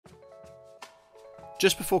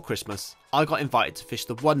Just before Christmas, I got invited to fish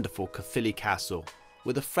the wonderful Caerphilly Castle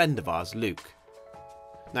with a friend of ours, Luke.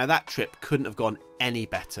 Now that trip couldn't have gone any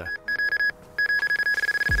better.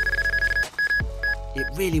 It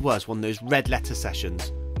really was one of those red letter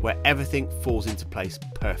sessions where everything falls into place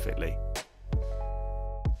perfectly.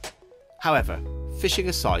 However, fishing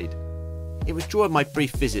aside, it was during my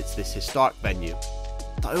brief visit to this historic venue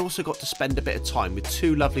that I also got to spend a bit of time with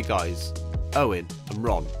two lovely guys, Owen and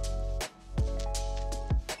Ron.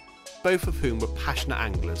 Both of whom were passionate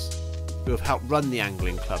anglers who have helped run the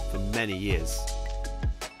angling club for many years.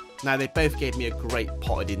 Now they both gave me a great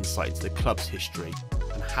potted insight into the club's history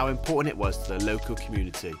and how important it was to the local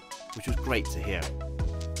community, which was great to hear.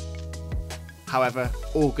 However,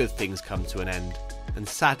 all good things come to an end, and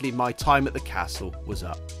sadly my time at the castle was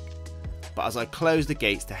up. But as I closed the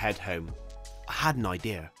gates to head home, I had an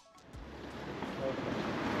idea.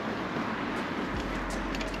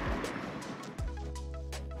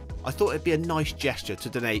 I thought it'd be a nice gesture to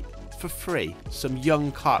donate, for free, some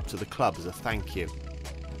young carp to the club as a thank you.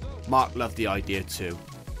 Mark loved the idea too,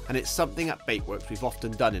 and it's something at Baitworks we've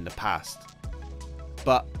often done in the past.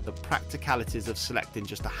 But the practicalities of selecting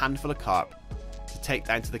just a handful of carp to take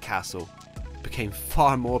down to the castle became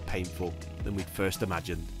far more painful than we'd first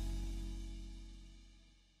imagined.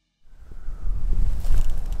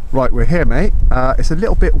 Right, we're here, mate. It's a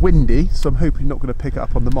little bit windy, so I'm hoping you're not going to pick it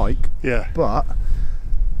up on the mic. Yeah. But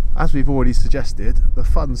as we've already suggested, the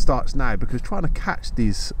fun starts now, because trying to catch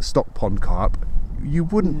these stock pond carp, you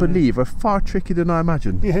wouldn't believe, are far trickier than I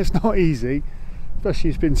imagined. Yeah, it's not easy, especially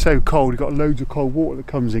it's been so cold. You've got loads of cold water that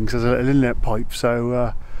comes in because there's a little inlet pipe,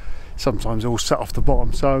 so sometimes they'll set off the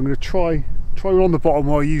bottom. So I'm going to try on the bottom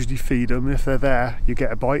where I usually feed them. If they're there, you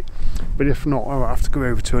get a bite, but if not, I'll have to go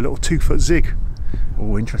over to a little 2-foot zig.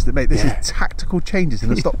 Oh, interesting, mate. This is tactical changes in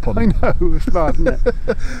the stock pond. I know, it's mad, isn't it?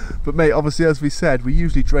 But mate, obviously, as we said, we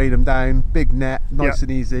usually drain them down, big net, nice and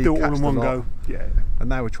easy. Do it all in one go. Yeah. And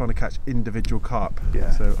now we're trying to catch individual carp. Yeah.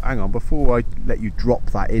 So hang on, before I let you drop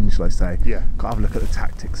that in, shall I say? Yeah. Got to have a look at the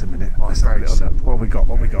tactics a minute. Oh, Let's have a little look. What have we got?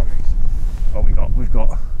 What have we got? We've got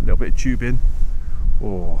a little bit of tubing.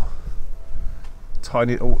 Oh,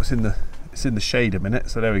 tiny. Oh, it's in the shade a minute.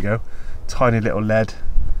 So there we go. Tiny little lead.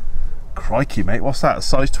 Crikey, mate, what's that, a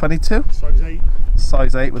size 22? Size 8.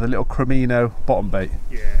 Size 8 with a little Cremino bottom bait.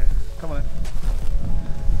 Yeah, come on in.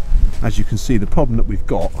 As you can see, the problem that we've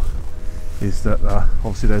got is that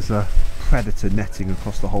obviously there's a predator netting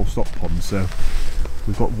across the whole stock pond, so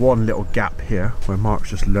we've got one little gap here where Mark's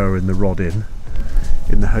just lowering the rod in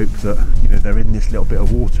the hope that, you know, they're in this little bit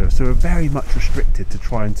of water. So we're very much restricted to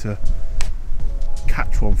trying to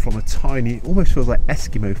catch one from a tiny, almost feels like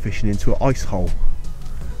Eskimo fishing into an ice hole.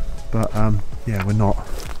 But yeah, we're not.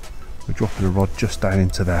 We're dropping a rod just down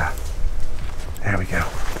into there. There we go.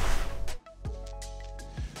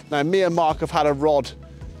 Now me and Mark have had a rod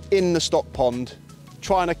in the stock pond,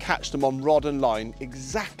 trying to catch them on rod and line,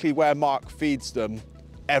 exactly where Mark feeds them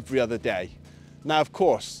every other day. Now of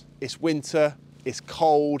course, it's winter, it's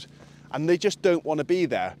cold, and they just don't want to be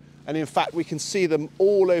there. And in fact, we can see them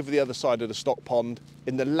all over the other side of the stock pond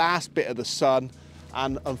in the last bit of the sun,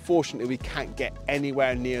 and unfortunately we can't get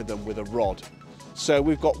anywhere near them with a rod. So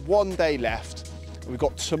we've got one day left, and we've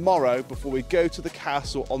got tomorrow before we go to the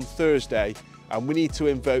castle on Thursday, and we need to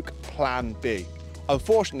invoke plan B.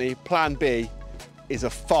 Unfortunately, plan B is a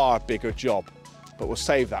far bigger job, but we'll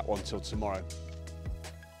save that one till tomorrow.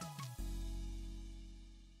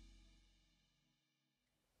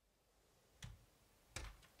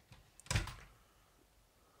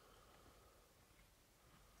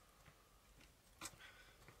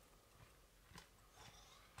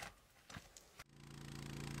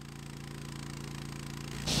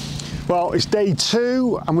 Well, it's day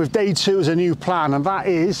 2, and with day 2 is a new plan, and that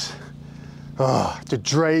is to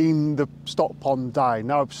drain the stock pond down.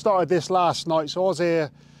 Now, I started this last night, so I was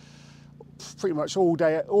here pretty much all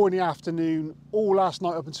day, all in the afternoon, all last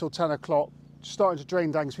night up until 10 o'clock, starting to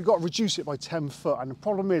drain down, because we've got to reduce it by 10 foot, and the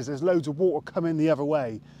problem is there's loads of water coming the other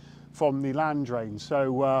way from the land drain,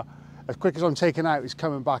 so as quick as I'm taking out, it's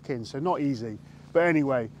coming back in, so not easy. But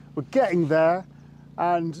anyway, we're getting there.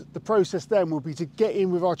 And the process then will be to get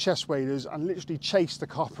in with our chest waders and literally chase the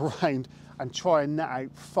carp around and try and net out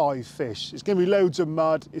 5 fish. It's going to be loads of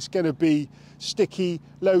mud, it's going to be sticky,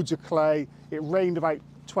 loads of clay. It rained about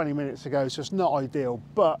 20 minutes ago, so it's not ideal.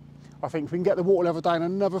 But I think if we can get the water level down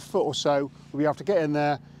another foot or so, we'll be able to get in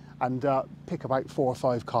there and pick about 4 or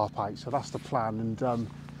 5 carp out. So that's the plan. And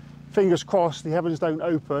fingers crossed the heavens don't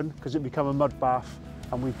open, because it'll become a mud bath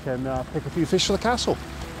and we can pick a few fish for the castle.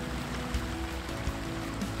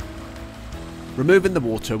 Removing the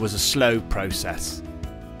water was a slow process,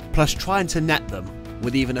 plus trying to net them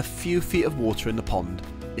with even a few feet of water in the pond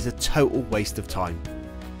is a total waste of time.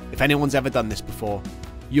 If anyone's ever done this before,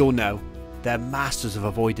 you'll know they're masters of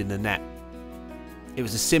avoiding the net. It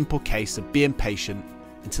was a simple case of being patient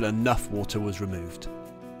until enough water was removed.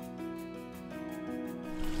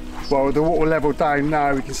 Well, with the water level down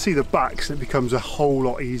now, we can see the backs, and it becomes a whole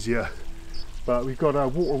lot easier. But we've got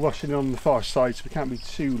water rushing on the far side, so we can't be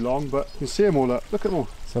too long, but you can see them all. Look at them all.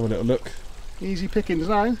 Let's have a little look. Easy pickings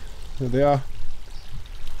now. There they are.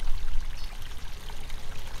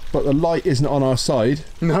 But the light isn't on our side.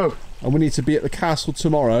 No. And we need to be at the castle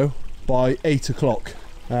tomorrow by 8 o'clock.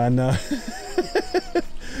 And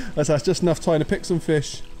that's just enough time to pick some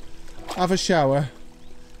fish, have a shower,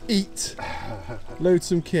 eat, load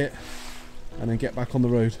some kit, and then get back on the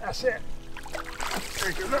road. That's it.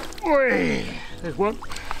 Look. Oi. There's one.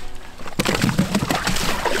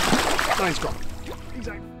 No, he's gone. He's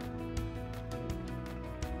out.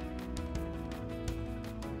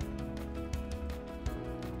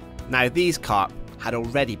 Now these carp had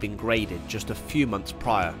already been graded just a few months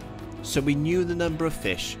prior, so we knew the number of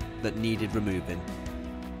fish that needed removing.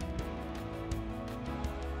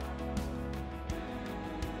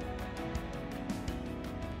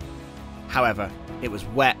 However, it was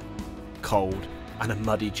wet, cold and a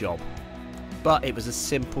muddy job, but it was a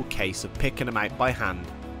simple case of picking them out by hand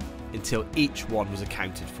until each one was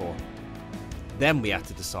accounted for. Then we had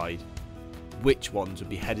to decide which ones would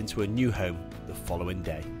be heading to a new home the following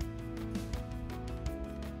day.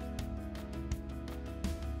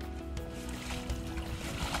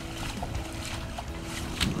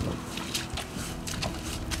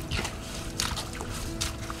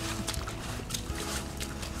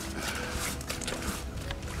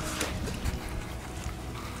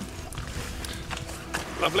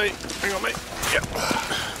 Lovely. Hang on, mate. Yep.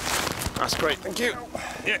 That's great. Thank you.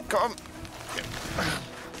 Yeah, got 'em. Yep.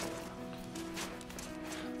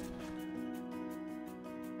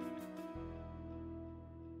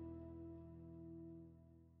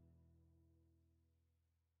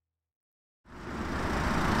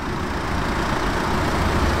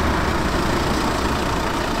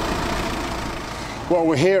 Well,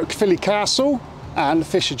 we're here at Caerphilly Castle and the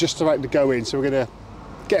fish are just about to go in, so we're going to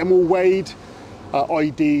get them all weighed,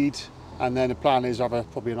 ID'd, and then the plan is have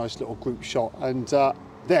probably a nice little group shot, and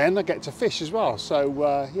then I get to fish as well,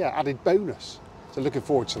 so yeah, added bonus. So looking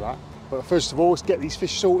forward to that. But first of all, let's get these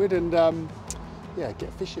fish sorted and yeah,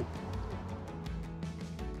 get fishing.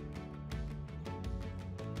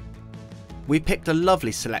 We picked a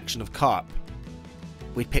lovely selection of carp.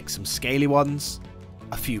 We picked some scaly ones,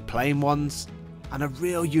 a few plain ones, and a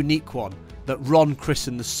real unique one that Ron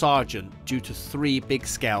christened the Sergeant due to 3 big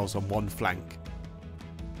scales on one flank.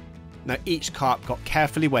 Now each carp got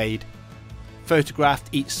carefully weighed, photographed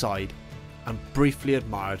each side, and briefly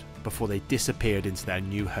admired before they disappeared into their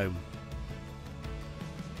new home.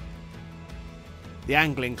 The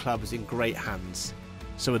angling club is in great hands,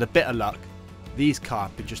 so with a bit of luck, these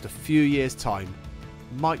carp in just a few years' time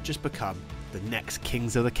might just become the next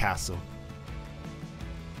kings of the castle.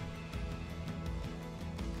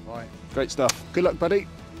 Right, Great stuff. good luck, buddy.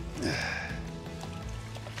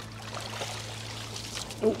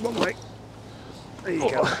 Oh, wrong way. There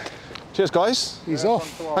you go. Cheers guys. He's off.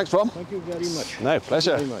 Thanks Ron. Thank you very much. No,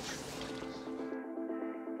 pleasure. Very much.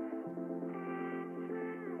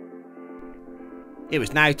 It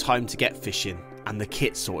was now time to get fishing and the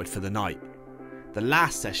kit sorted for the night. The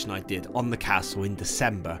last session I did on the castle in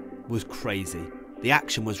December was crazy. The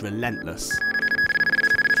action was relentless.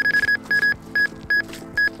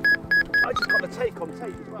 I just got the take on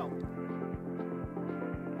tape as well.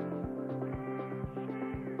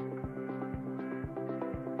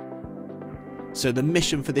 So the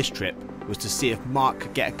mission for this trip was to see if Mark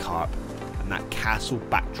could get a carp and that castle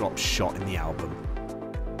backdrop shot in the album.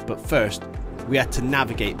 But first, we had to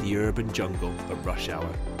navigate the urban jungle at rush hour.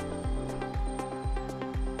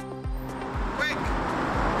 Quick!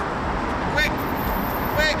 Quick!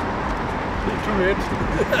 Quick! Come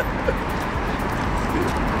in.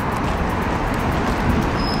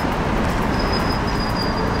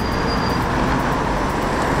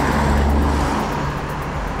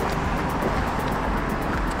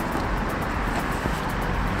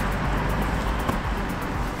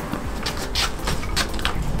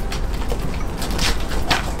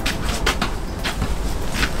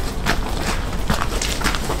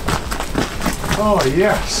 Oh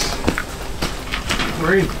yes.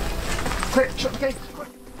 Green. Quick, shut the gate, quick.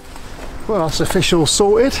 Well, that's the fish all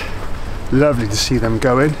sorted. Lovely to see them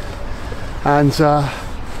going. And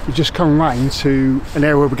we just come round to an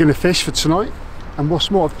area where we're going to fish for tonight. And what's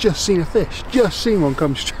more, I've just seen a fish. Just seen one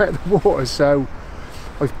come straight out of the water. So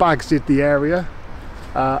I've bags did the area.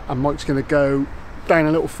 and Mike's going to go down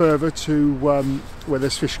a little further to where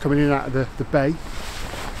there's fish coming in out of the bay.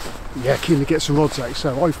 Yeah, keen to get some rods out,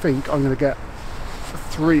 so I think I'm going to get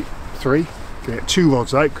three. Gonna get 2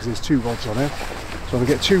 rods out because there's 2 rods on here. So I'm going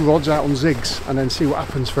to get 2 rods out on zigs and then see what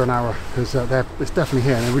happens for an hour, because it's definitely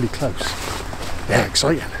here and they're really close. Yeah,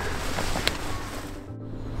 exciting.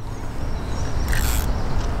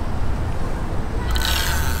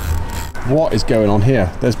 What is going on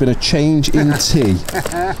here? There's been a change in tea.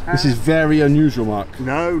 This is very unusual, Mark.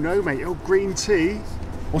 No, mate. Oh, green tea.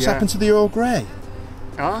 What's happened to the Earl Grey?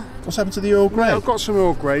 Huh? What's happened to the Earl Grey? I've got some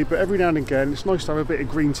Earl Grey, but every now and again it's nice to have a bit of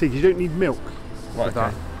green tea because you don't need milk with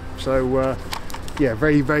that. So yeah,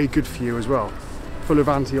 very, very good for you as well. Full of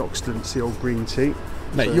antioxidants, the old green tea.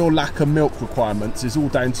 Mate, so your lack of milk requirements is all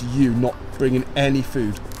down to you not bringing any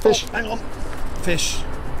food. Fish. Oh, hang on. Fish.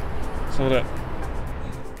 Sort it.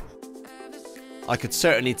 I could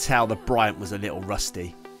certainly tell that Bryant was a little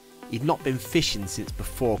rusty. He'd not been fishing since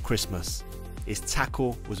before Christmas. His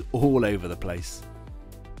tackle was all over the place.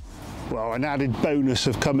 Well, an added bonus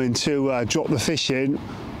of coming to drop the fish in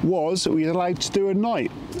was that we were allowed to do a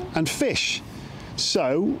night and fish.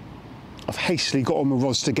 So I've hastily got all my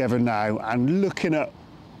rods together now, and looking at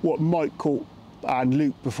what Mike caught and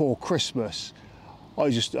Luke before Christmas,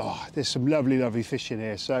 there's some lovely, lovely fish in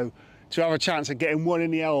here. So to have a chance of getting one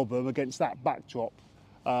in the album against that backdrop,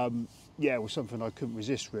 yeah, was something I couldn't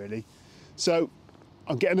resist really. So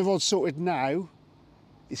I'm getting the rods sorted now.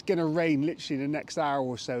 It's going to rain literally in the next hour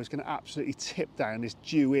or so. It's going to absolutely tip down. It's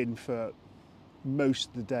due in for most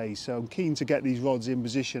of the day. So I'm keen to get these rods in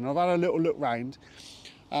position. I've had a little look round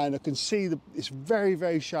and I can see it's very,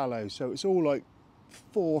 very shallow. So it's all like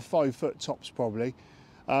 4 or 5 foot tops probably.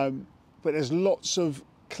 But there's lots of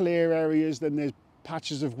clear areas, then there's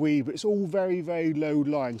patches of weed, but it's all very, very low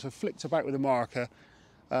lying. So I flicked about with a marker,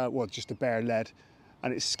 well, just a bare lead,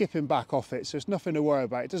 and it's skipping back off it, so it's nothing to worry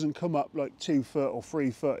about. It doesn't come up like 2 foot or 3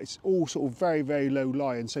 foot. It's all sort of very, very low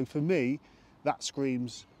lying. So for me, that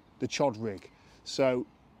screams the chod rig. So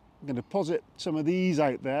I'm going to deposit some of these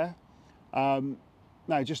out there.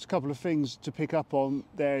 Now, just a couple of things to pick up on.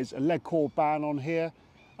 There's a lead core band on here,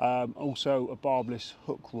 also a barbless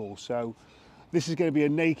hook rule. So this is going to be a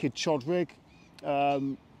naked chod rig.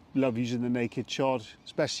 Love using the naked chod,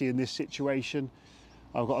 especially in this situation.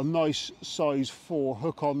 I've got a nice size 4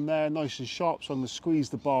 hook on there, nice and sharp, so I'm going to squeeze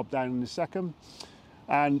the barb down in a second.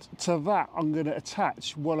 And to that, I'm going to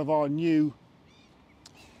attach one of our new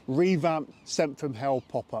revamped Sent From Hell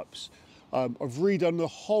pop-ups. I've redone the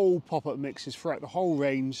whole pop-up mixes throughout the whole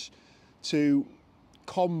range to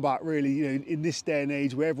combat really, you know, in this day and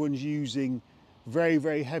age where everyone's using very,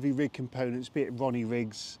 very heavy rig components, be it Ronnie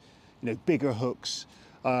rigs, you know, bigger hooks.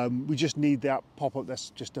 We just need that pop-up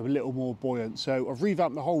that's just a little more buoyant. So I've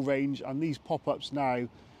revamped the whole range, and these pop-ups now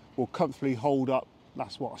will comfortably hold up.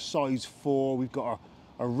 That's what, a size 4. We've got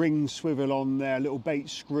a ring swivel on there, a little bait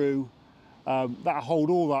screw. That'll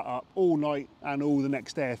hold all that up all night and all the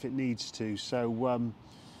next day if it needs to. So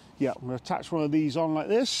yeah, I'm going to attach one of these on like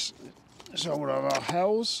this. So one of our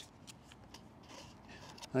hells.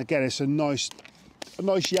 And again, it's a nice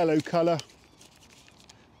yellow colour.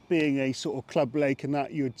 Being a sort of club lake and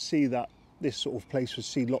that, you would see that this sort of place would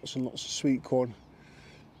see lots and lots of sweet corn.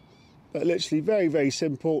 But literally very, very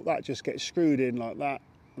simple. That just gets screwed in like that,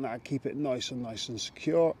 and that'll keep it nice and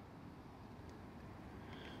secure.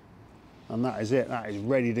 And that is it. That is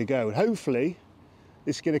ready to go. And hopefully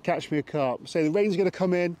this is going to catch me a carp. So the rain's going to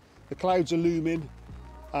come in, the clouds are looming,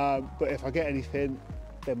 but if I get anything,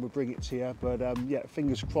 then we'll bring it to you. But yeah,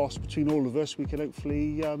 fingers crossed between all of us, we can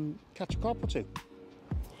hopefully catch a carp or 2.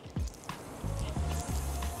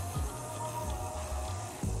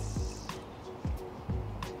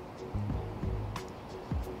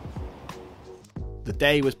 The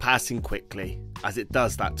day was passing quickly, as it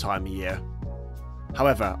does that time of year.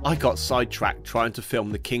 However, I got sidetracked trying to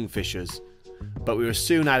film the kingfishers, but we were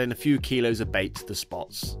soon adding a few kilos of bait to the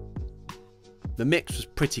spots. The mix was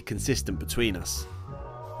pretty consistent between us,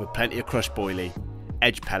 with plenty of crush boilie,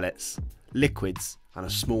 edge pellets, liquids and a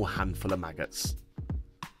small handful of maggots.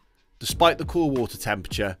 Despite the cool water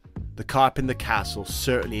temperature, the carp in the castle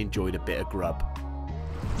certainly enjoyed a bit of grub.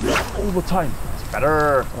 All the time. It's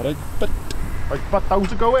better. But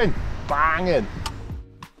those are going banging.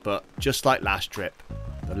 But just like last trip,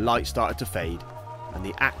 the light started to fade and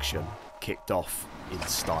the action kicked off in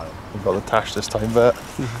style. We've got the tash this time, but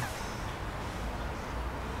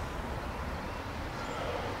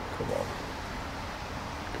come on.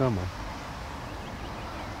 Come on.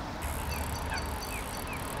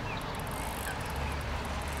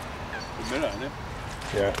 Good minute, isn't it?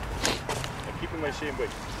 Yeah. I'm keeping my same weight.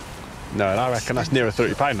 No, I reckon that's nearer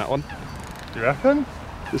 £30, that one. Do you reckon?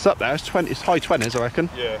 It's up there, it's high 20s, I reckon.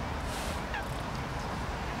 Yeah.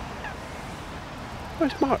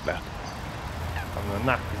 Where's Mark then? Having a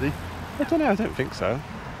nap, is he? I don't know, I don't think so.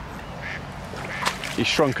 He's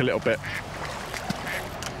shrunk a little bit.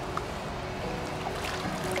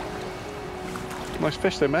 Nice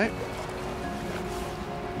fish though, mate.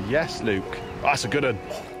 Yes, Luke. Oh, that's a good one.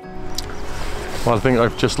 Well, I think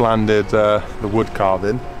I've just landed the wood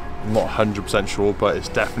carving. I'm not 100% sure, but it's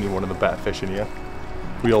definitely one of the better fish in here.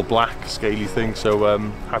 Real black, scaly thing, so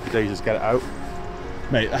happy days, just get it out.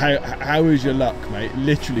 Mate, how is your luck, mate?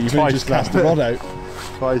 Literally, you've only just cast the rod out.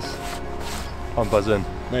 Twice. I'm buzzing.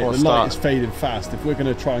 Mate, the light is fading fast. If we're going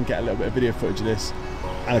to try and get a little bit of video footage of this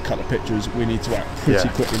and a couple of pictures, we need to act pretty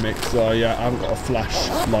quickly, mate, because I haven't got a flash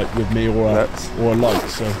light with me or a light,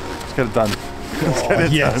 so... Let's get it done. Let's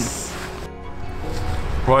get it done.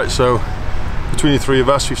 Right, so between the three of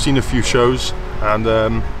us, we've seen a few shows, and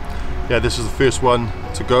yeah, this is the first one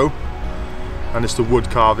to go, and it's the wood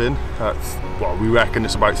carving. Well, we reckon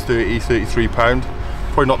it's about £33.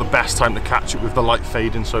 Probably not the best time to catch it with the light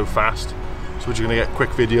fading so fast, so we're just going to get a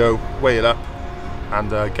quick video, weigh it up,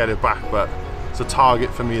 and get it back. But it's a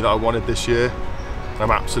target for me that I wanted this year, and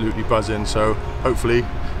I'm absolutely buzzing, so hopefully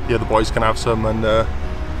the other boys can have some, and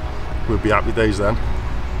we'll be happy days then.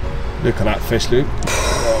 Look at that fish, Luke.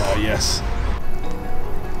 Oh, yes.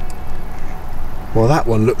 Well, that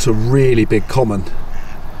one looks a really big common,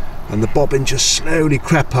 and the bobbin just slowly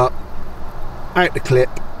crept up out the clip,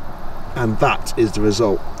 and that is the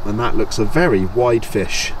result, and that looks a very wide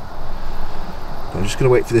fish. I'm just going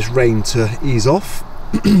to wait for this rain to ease off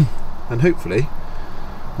and hopefully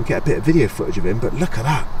we'll get a bit of video footage of him. But look at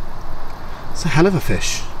that, it's a hell of a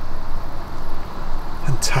fish,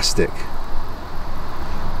 fantastic.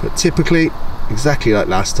 But typically, exactly like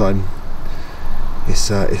last time, it's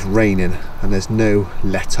raining and there's no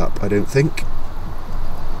let up, I don't think.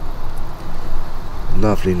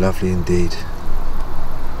 Lovely, lovely indeed.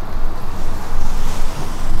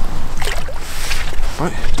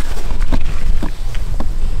 Right.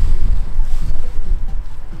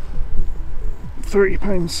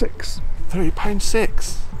 £30.6.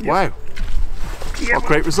 £30.6. Yep. Wow. Yeah, what a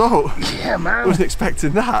great result. Yeah, man. I wasn't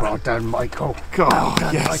expecting that. Well done, Michael. God, well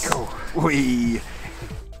done, yes. Michael. Whee.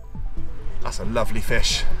 That's a lovely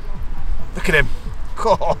fish. Look at him.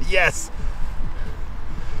 Oh, yes.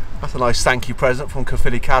 That's a nice thank you present from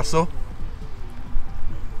Caerphilly Castle.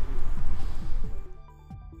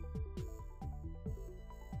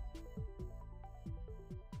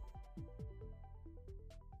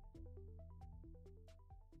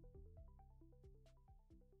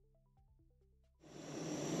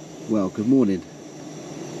 Well, good morning,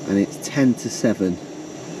 and it's 10 to 7,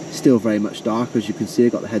 still very much dark. As you can see,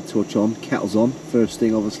 I've got the head torch on, kettle's on. First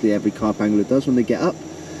thing obviously every carp angler does when they get up,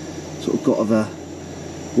 sort of got to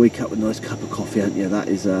wake up with a nice cup of coffee, haven't you?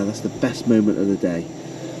 That's the best moment of the day.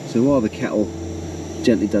 So while the kettle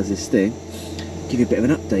gently does this thing, give you a bit of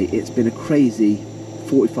an update. It's been a crazy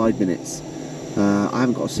 45 minutes. I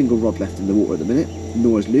haven't got a single rod left in the water at the minute,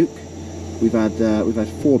 nor has Luke. We've had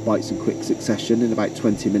 4 bites in quick succession in about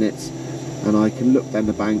 20 minutes, and I can look down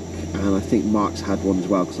the bank, and I think Mark's had one as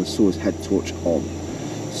well because I saw his head torch on.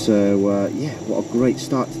 So yeah, what a great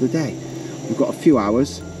start to the day. We've got a few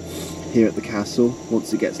hours here at the castle.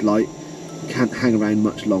 Once it gets light, we can't hang around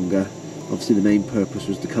much longer. Obviously the main purpose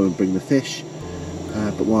was to come and bring the fish,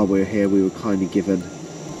 but while we were here we were kindly given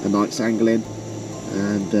a night's angling,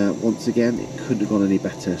 and once again it couldn't have gone any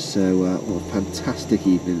better. So what a fantastic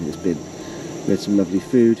evening it's been. We had some lovely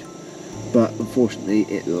food, but unfortunately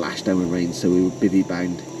it lashed down with rain, so we were bivvy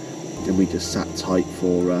bound, and we just sat tight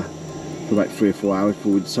for about 3 or 4 hours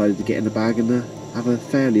before we decided to get in the bag and have a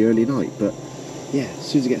fairly early night. But yeah, as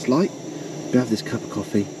soon as it gets light, we have this cup of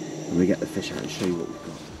coffee and we get the fish out and show you what we've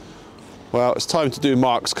got. Well, it's time to do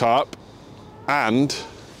Mark's carp, and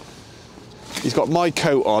he's got my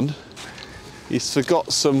coat on. He's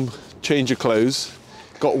forgot some change of clothes.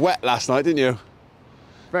 Got wet last night, didn't you?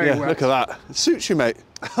 Very yeah, wet. look at that. It suits you, mate.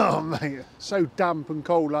 Oh mate, so damp and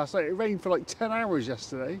cold last night. It rained for like 10 hours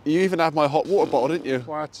yesterday. You even had my hot water bottle, didn't you?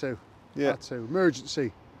 Well, I had to. Yeah. I had to.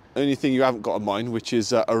 Emergency. Only thing you haven't got on mine, which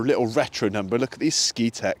is a little retro number. Look at these ski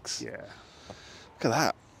techs. Yeah. Look at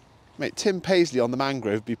that. Mate, Tim Paisley on the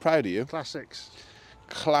Mangrove would be proud of you. Classics.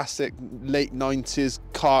 Classic late 90s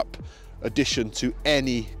carp addition to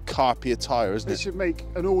any carpy attire, isn't They it? should make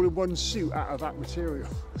an all-in-one suit out of that material.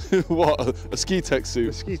 What, a ski tech A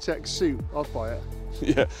suit? ski tech suit, I'd buy it.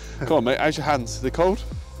 Yeah. Come on, mate, how's your hands? Are they cold?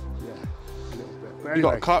 Yeah, a little bit. But You got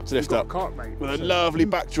a anyway, carp to lift we've got up. a carp, mate. With a So lovely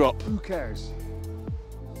backdrop. who cares?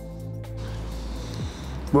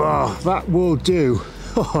 Well, that will do.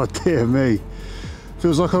 Oh dear me.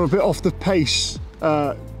 Feels like I'm a bit off the pace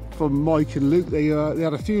from Mike and Luke. They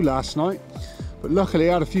had a few last night, but luckily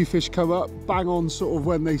I had a few fish come up bang on sort of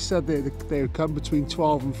when they said they would come, between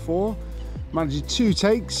 12 and 4. Managed 2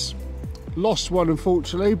 takes, lost one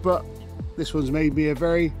unfortunately, but this one's made me a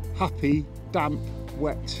very happy, damp,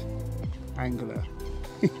 wet angler.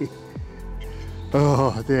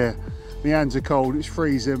 Oh dear, my hands are cold, it's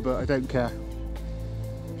freezing, but I don't care.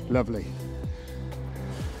 Lovely.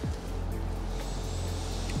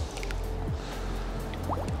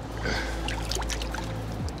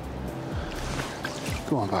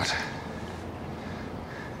 Go on, bud.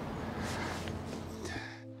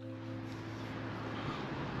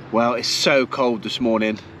 Well, it's so cold this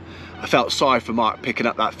morning. I felt sorry for Mark picking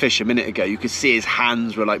up that fish a minute ago. You could see his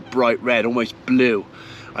hands were like bright red, almost blue.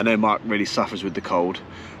 I know Mark really suffers with the cold,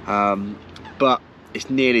 but it's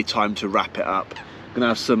nearly time to wrap it up. Gonna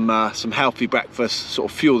have some healthy breakfast,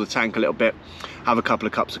 sort of fuel the tank a little bit, have a couple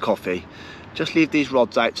of cups of coffee, just leave these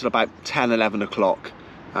rods out till about 10, 11 o'clock,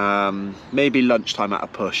 maybe lunchtime at a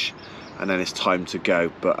push, and then it's time to go.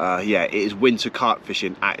 But yeah, it is winter carp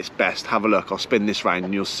fishing at its best. Have a look, I'll spin this round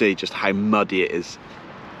and you'll see just how muddy it is.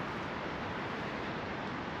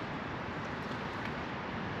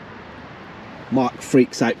 Mark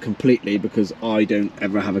freaks out completely because I don't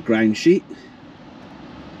ever have a ground sheet.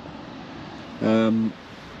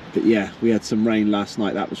 But yeah, we had some rain last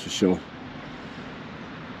night, that was for sure.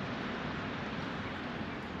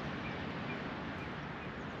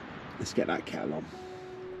 Let's get that kettle on.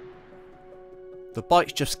 The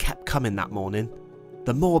bites just kept coming that morning.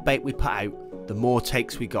 The more bait we put out, the more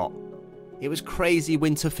takes we got. It was crazy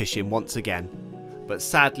winter fishing once again, but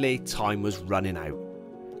sadly time was running out.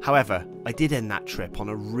 However, I did end that trip on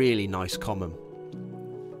a really nice common.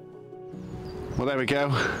 Well, there we go.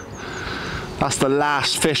 That's the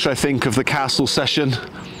last fish, I think, of the castle session.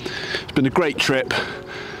 It's been a great trip,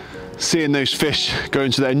 seeing those fish go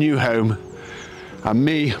into their new home, and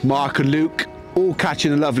me, Mark and Luke all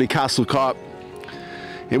catching a lovely castle carp.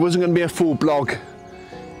 It wasn't going to be a full blog,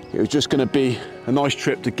 it was just going to be a nice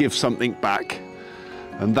trip to give something back,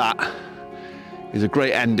 and that is a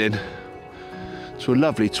great ending to a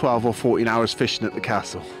lovely 12 or 14 hours fishing at the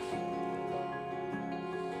castle.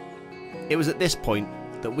 It was at this point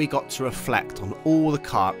that we got to reflect on all the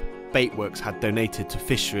carp Baitworks had donated to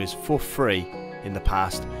fisheries for free in the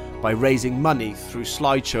past by raising money through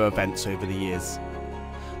slideshow events over the years.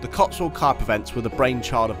 The Cotswold Carp events were the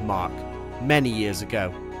brainchild of Mark many years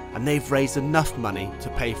ago, and they've raised enough money to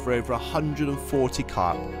pay for over 140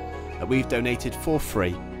 carp that we've donated for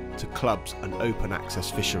free to clubs and open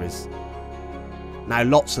access fisheries. Now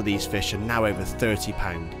lots of these fish are now over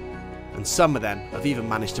 £30, and some of them have even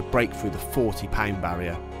managed to break through the £40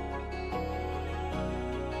 barrier.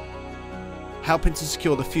 Helping to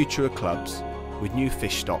secure the future of clubs with new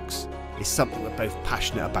fish stocks is something we're both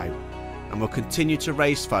passionate about, and will continue to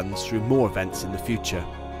raise funds through more events in the future.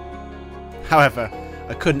 However,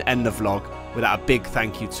 I couldn't end the vlog without a big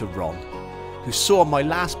thank you to Ron, who saw on my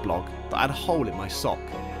last vlog that I had a hole in my sock,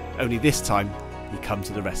 only this time he come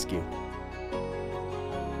to the rescue.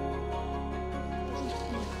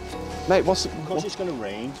 Mate, because it's going to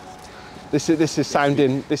rain. This is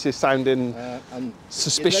sounding And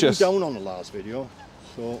suspicious. It let me down on the last video,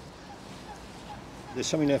 so there's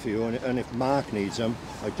something there for you. And if Mark needs them,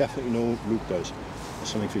 I definitely know Luke does. There's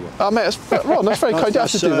something for you. Oh mate, Ron, that's very kind. You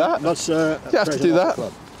have to do that. That's you have to do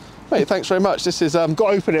that. Mate, thanks very much. This is Got to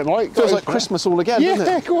open it, Mike. feels like Christmas all again, doesn't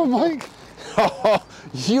Yeah, it? go on, Mike.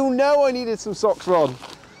 You know I needed some socks, Ron.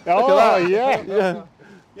 Oh, yeah. Yeah.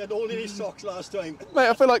 You had all of these socks last time. Mate,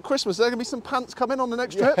 I feel like Christmas. There's going to be some pants coming on the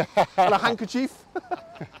next trip. And a handkerchief.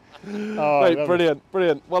 Oh, Mate, brilliant,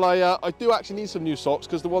 brilliant. Well, I do actually need some new socks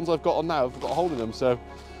because the ones I've got on now have got a hole in them. So,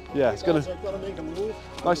 yeah, it's going to... I've got to make a move.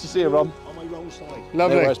 Nice to see you, Ron. On my wrong side.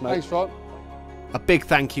 Lovely. No worries, mate. Thanks, Ron. A big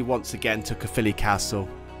thank you once again to Caerphilly Castle.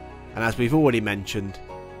 And as we've already mentioned,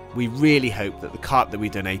 we really hope that the carp that we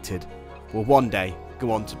donated will one day go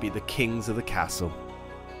on to be the kings of the castle.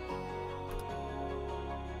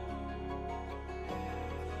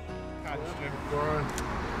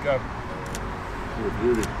 Go. You're a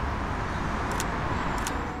beauty.